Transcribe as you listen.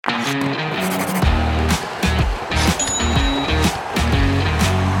Hello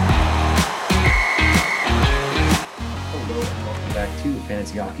and welcome back to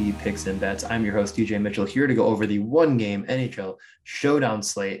Fantasy Hockey Picks and Bets. I'm your host, TJ Mitchell, here to go over the one-game NHL showdown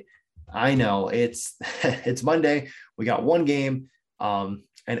slate. I know it's it's Monday. We got one game, and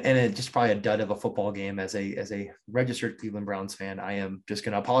it's just probably a dud of a football game. As a registered Cleveland Browns fan, I am just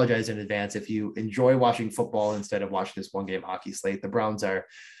going to apologize in advance if you enjoy watching football instead of watching this one-game hockey slate. The Browns are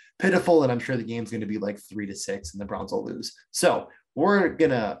pitiful, and I'm sure the game's going to be like 3-6, and the Browns will lose. So we're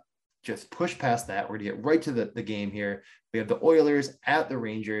gonna just push past that. We're gonna get right to the game here. We have the Oilers at the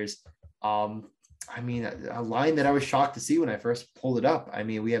Rangers. A line that I was shocked to see when I first pulled it up. I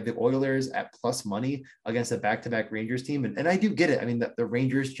mean, we have the Oilers at plus money against a back-to-back Rangers team. And I do get it. I mean, the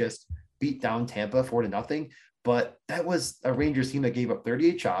Rangers just beat down Tampa 4-0, but that was a Rangers team that gave up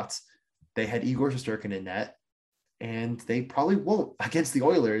 38 shots. They had Igor Shesterkin in net, and they probably won't against the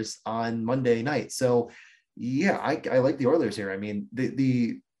Oilers on Monday night. So yeah, I like the Oilers here. I mean,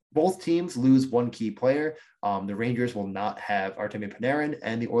 the both teams lose one key player. The Rangers will not have Artemi Panarin,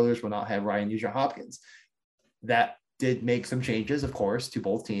 and the Oilers will not have Ryan Nugent-Hopkins. That did make some changes, of course, to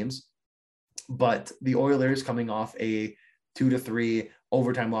both teams. But the Oilers coming off a 2-3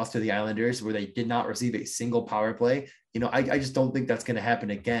 overtime loss to the Islanders where they did not receive a single power play. I just don't think that's going to happen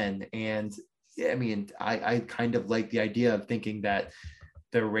again. And I mean, I kind of like the idea of thinking that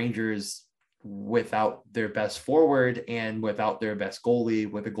the Rangers, without their best forward and without their best goalie,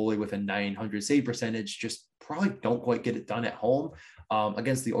 with a goalie with a 900 save percentage, just probably don't quite get it done at home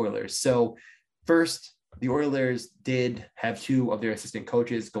against the Oilers. So first, the Oilers did have two of their assistant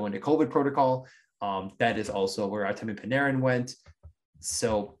coaches go into COVID protocol. That is also where Artemi Panarin went.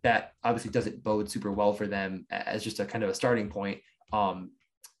 So that obviously doesn't bode super well for them as just a kind of a starting point.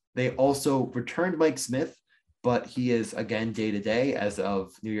 They also returned Mike Smith, but he is again day-to-day as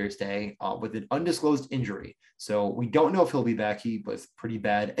of New Year's Day with an undisclosed injury. So we don't know if he'll be back. He was pretty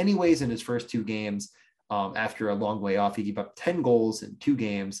bad anyways in his first two games. After a long way off, he gave up 10 goals in 2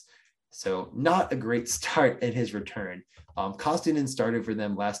 games. So not a great start in his return. Koskinen started for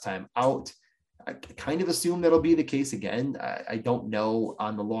them last time out. I kind of assume that'll be the case again. I don't know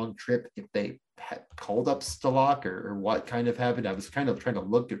on the long trip if they had called up Stalock or what kind of happened. I was kind of trying to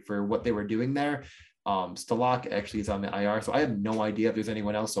look for what they were doing there. Stalock actually is on the IR, so I have no idea if there's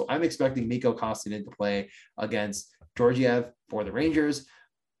anyone else. So I'm expecting Mikko Koskinen to play against Georgiev for the Rangers.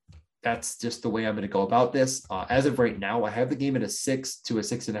 That's just the way I'm going to go about this. As of right now, I have the game at a 6 to a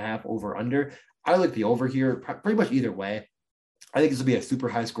 6.5 over under. I like the over here pretty much either way. I think this will be a super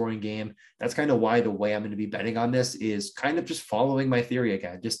high scoring game. That's kind of why the way I'm going to be betting on this is kind of just following my theory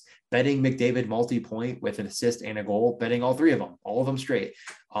again, just betting McDavid multi-point with an assist and a goal, betting all 3 of them, all of them straight.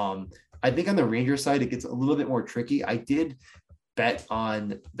 I think on the Rangers side, it gets a little bit more tricky. I did bet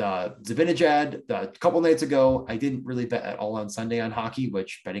on the Zibanejad a couple nights ago. I didn't really bet at all on Sunday on hockey,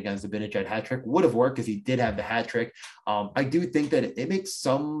 which betting on Zibanejad hat trick would have worked because he did have the hat trick. I do think that it makes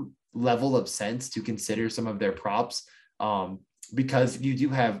some level of sense to consider some of their props because you do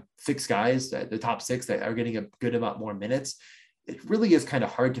have 6 guys, the top 6 that are getting a good amount more minutes. It really is kind of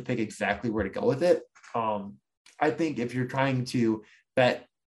hard to pick exactly where to go with it. I think if you're trying to bet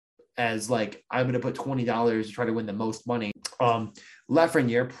as like, I'm going to put $20 to try to win the most money,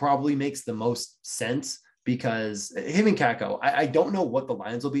 Lafreniere probably makes the most sense because him and Kakko, I don't know what the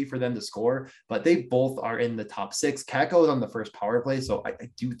lines will be for them to score, but they both are in the top 6. Kakko is on the first power play, so I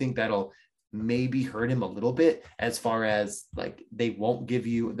do think that'll maybe hurt him a little bit as far as like they won't give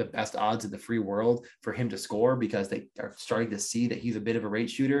you the best odds in the free world for him to score because they are starting to see that he's a bit of a rate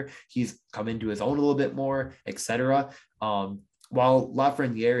shooter. He's come into his own a little bit more, etc. While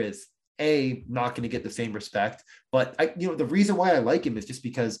Lafreniere is not going to get the same respect, but the reason why I like him is just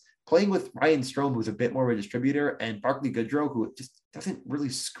because playing with Ryan Strome, who's a bit more of a distributor, and Barclay Goodrow, who just doesn't really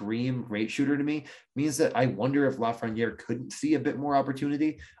scream rate shooter to me, means that I wonder if Lafreniere couldn't see a bit more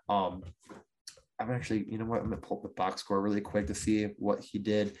opportunity. I'm actually, I'm going to pull up the box score really quick to see what he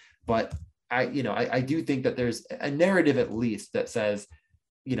did, but I do think that there's a narrative at least that says,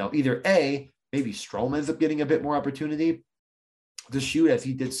 either maybe Strome ends up getting a bit more opportunity to shoot as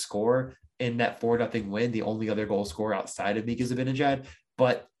he did score in that 4-0 win, the only other goal scorer outside of Mika Zibanejad.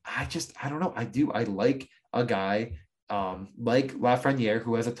 But I don't know. I like a guy like Lafreniere,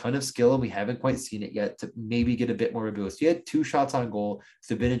 who has a ton of skill, and we haven't quite seen it yet, to maybe get a bit more of a boost. He had 2 shots on goal.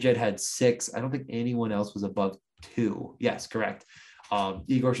 Zibanejad had 6. I don't think anyone else was above 2. Yes, correct.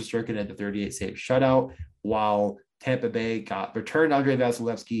 Igor Shesterkin had the 38 save shutout, while Tampa Bay got returned Andrei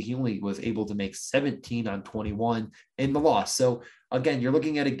Vasilevsky. He only was able to make 17 on 21 in the loss. So again, you're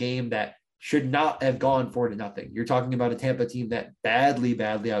looking at a game that should not have gone 4-0. You're talking about a Tampa team that badly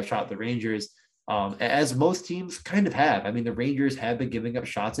outshot the Rangers, as most teams kind of have. I mean, the Rangers have been giving up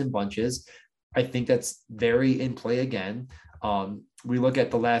shots in bunches. I think that's very in play again. We look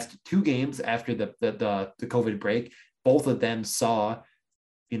at the last two games after the COVID break. Both of them saw,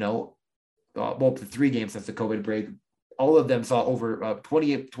 the three games since the COVID break, all of them saw over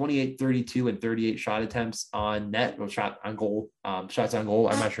 28, 32, and 38 shot attempts on net, or shots on goal. I'm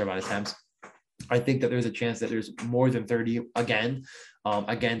not sure about attempts. I think that there's a chance that there's more than 30 again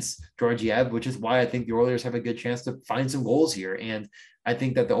against Georgiev, which is why I think the Oilers have a good chance to find some goals here. And I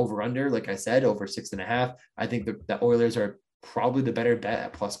think that the over-under, like I said, over 6.5, I think the Oilers are probably the better bet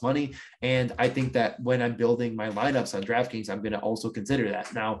at plus money. And I think that when I'm building my lineups on DraftKings, I'm going to also consider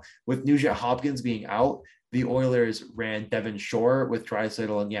that. Now, with Nugent Hopkins being out, the Oilers ran Devin Shore with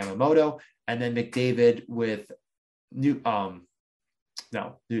Draisaitl and Yamamoto, and then McDavid with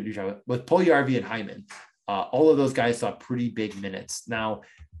with Puljujarvi and Hyman. All of those guys saw pretty big minutes. Now,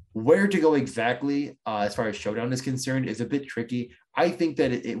 where to go exactly as far as showdown is concerned is a bit tricky. I think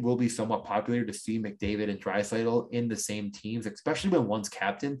that it will be somewhat popular to see McDavid and Draisaitl in the same teams, especially when one's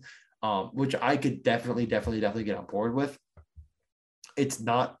captain, which I could definitely get on board with. It's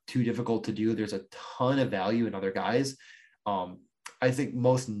not too difficult to do. There's a ton of value in other guys. I think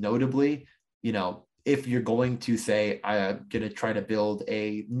most notably, if you're going to say, I'm going to try to build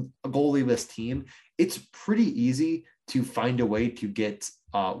a goalie-less team, it's pretty easy to find a way to get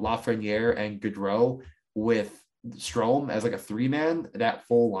Lafreniere and Gaudreau with Strome as like a 3-man, that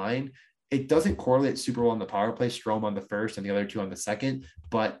full line. It doesn't correlate super well on the power play, Strome on the first and the other two on the second.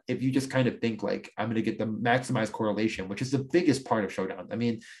 But if you just kind of think like, I'm going to get the maximized correlation, which is the biggest part of Showdown. I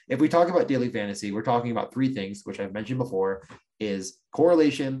mean, if we talk about daily fantasy, we're talking about three things, which I've mentioned before, is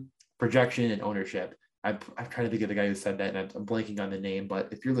correlation, projection, and ownership. I'm trying to think of the guy who said that, and I'm blanking on the name, but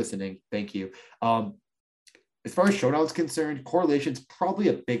if you're listening, thank you. As far as Showdown is concerned, correlation is probably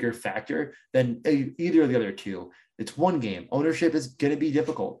a bigger factor than either of the other two. It's one game. Ownership is going to be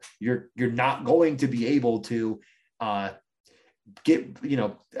difficult. You're not going to be able to get,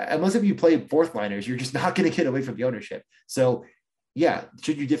 unless if you play fourth liners, you're just not going to get away from the ownership. So yeah,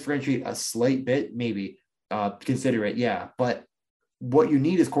 should you differentiate a slight bit? Maybe consider it. Yeah. But what you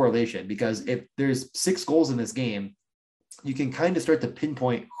need is correlation, because if there's 6 goals in this game, you can kind of start to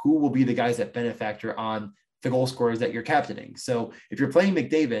pinpoint who will be the guys that benefactor on the goal scorers that you're captaining. So if you're playing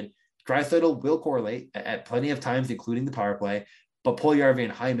McDavid, Draisaitl will correlate at plenty of times, including the power play, but Puljujarvi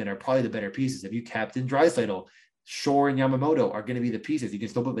and Hyman are probably the better pieces. If you captain Draisaitl, Shore and Yamamoto are going to be the pieces. You can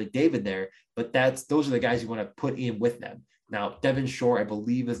still put McDavid there, but those are the guys you want to put in with them. Now, Devin Shore, I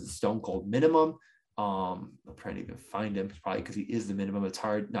believe, is the stone cold minimum. I'm trying to even find him, probably because he is the minimum. It's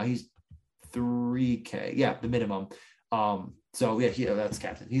hard. Now he's 3K. Yeah, the minimum. So yeah, that's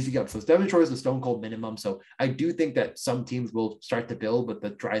captain. So Devin Shore is the stone cold minimum. So I do think that some teams will start to build with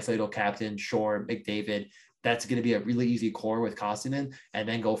the Draisaitl captain, Shore, McDavid. That's going to be a really easy core with Koskinen, and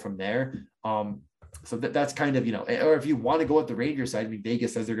then go from there. So that's kind of, or if you want to go with the Rangers side, I mean,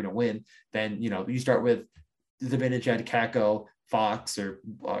 Vegas says they're going to win, then, you start with Zibanejad, Kakko, Fox,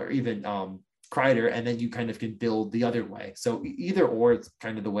 or even Kreider, and then you kind of can build the other way. So either or, it's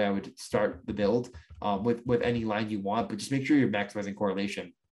kind of the way I would start the build with any line you want, but just make sure you're maximizing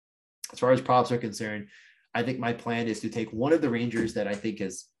correlation. As far as props are concerned, I think my plan is to take one of the Rangers that I think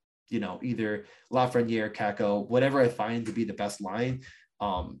is, either Lafreniere, Kakko, whatever I find to be the best line,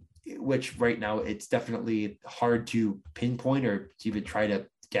 which right now it's definitely hard to pinpoint or to even try to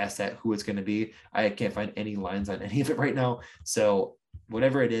guess at who it's going to be. I can't find any lines on any of it right now. So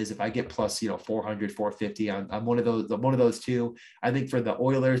whatever it is, if I get plus, 400, 450 on one of those two, I think for the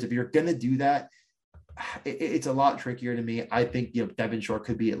Oilers, if you're going to do that, it's a lot trickier to me. I think, Devin Shore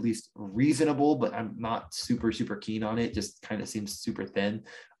could be at least reasonable, but I'm not super, super keen on it. Just kind of seems super thin.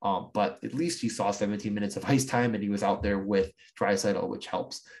 But at least he saw 17 minutes of ice time and he was out there with Draisaitl, which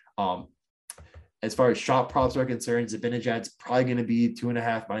helps. As far as shot props are concerned, Zibanejad's probably going to be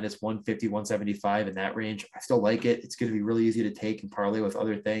 2.5 minus 150, 175 in that range. I still like it. It's going to be really easy to take and parlay with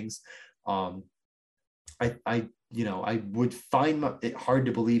other things. I would find it hard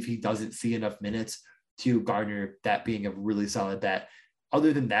to believe he doesn't see enough minutes to garner that being a really solid bet.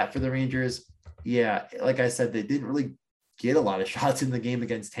 Other than that, for the Rangers, yeah, like I said, they didn't really get a lot of shots in the game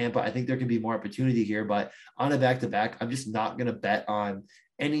against Tampa. I think there can be more opportunity here, but on a back-to-back, I'm just not going to bet on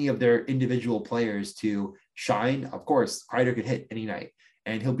any of their individual players to shine. Of course, Kreider could hit any night,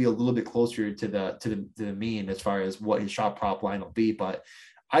 and he'll be a little bit closer to the mean as far as what his shot prop line will be. But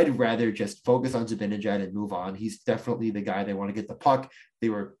I'd rather just focus on Zibanejad and move on. He's definitely the guy they want to get the puck. They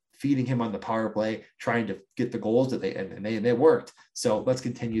were feeding him on the power play, trying to get the goals that they worked. So let's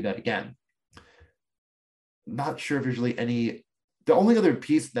continue that again. not sure if there's really any. The only other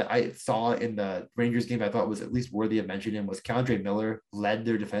piece that I saw in the Rangers game I thought was at least worthy of mentioning was K'Andre Miller led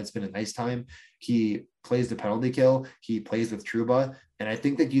their defenseman a nice time. He plays the penalty kill. He plays with Trouba. And I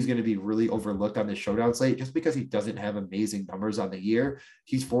think that he's going to be really overlooked on the showdown slate just because he doesn't have amazing numbers on the year.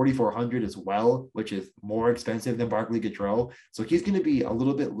 He's 4,400 as well, which is more expensive than Barclay Goodrow. So he's going to be a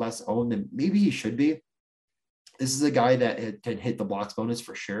little bit less owned than maybe he should be. This is a guy that can hit the blocks bonus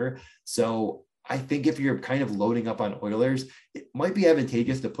for sure. So I think if you're kind of loading up on Oilers, it might be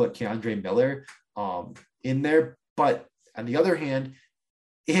advantageous to put K'Andre Miller in there. But on the other hand,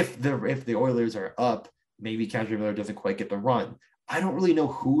 if the Oilers are up, maybe K'Andre Miller doesn't quite get the run. I don't really know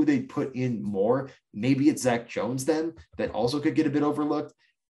who they put in more. Maybe it's Zach Jones then that also could get a bit overlooked.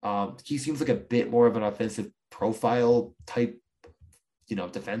 He seems like a bit more of an offensive profile type,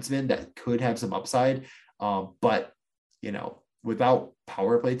 defenseman that could have some upside. But without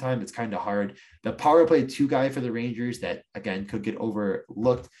power play time, it's kind of hard. The power play 2 guy for the Rangers that, again, could get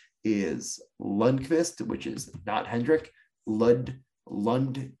overlooked is Lundqvist, which is not Hendrick.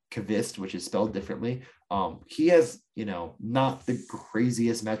 Lundqvist, which is spelled differently. He has, not the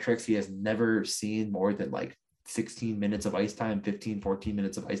craziest metrics. He has never seen more than like 16 minutes of ice time, 15, 14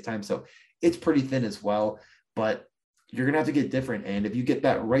 minutes of ice time. So it's pretty thin as well. But you're going to have to get different. And if you get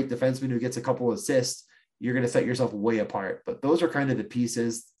that right defenseman who gets a couple assists, you're going to set yourself way apart. But those are kind of the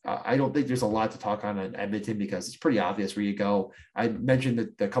pieces. I don't think there's a lot to talk on Edmonton because it's pretty obvious where you go. I mentioned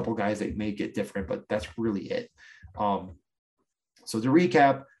the couple guys that may get different, but that's really it. So to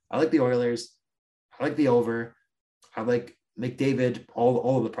recap, I like the Oilers. I like the over. I like McDavid,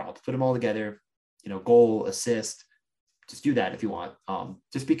 all of the props. Put them all together, goal, assist. Just do that if you want.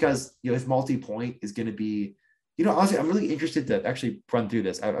 Just because, his multi-point is going to be, honestly, I'm really interested to actually run through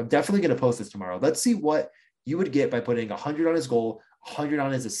this. I'm definitely going to post this tomorrow. Let's see what you would get by putting 100 on his goal, 100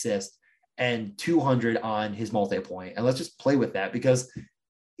 on his assist, and 200 on his multi-point. And let's just play with that because,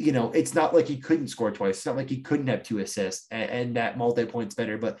 it's not like he couldn't score twice. It's not like he couldn't have 2 assists and that multi-point's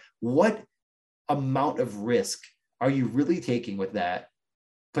better. But what amount of risk are you really taking with that,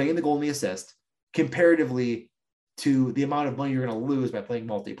 playing the goal and the assist, comparatively to the amount of money you're going to lose by playing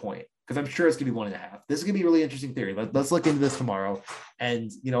multi-point? Because I'm sure it's going to be 1.5. This is going to be a really interesting theory. Let's look into this tomorrow.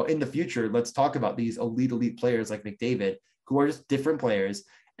 And, in the future, let's talk about these elite players like McDavid, who are just different players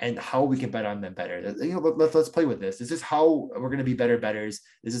and how we can bet on them better. Let's play with this. This is how we're going to be better bettors.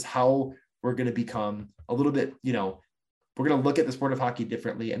 This is how we're going to become a little bit, we're going to look at the sport of hockey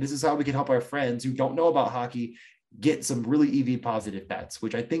differently. And this is how we can help our friends who don't know about hockey get some really EV positive bets,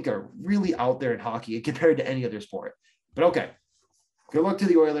 which I think are really out there in hockey compared to any other sport. But okay. Good luck to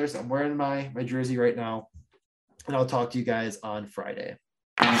the Oilers. I'm wearing my jersey right now, and I'll talk to you guys on Friday.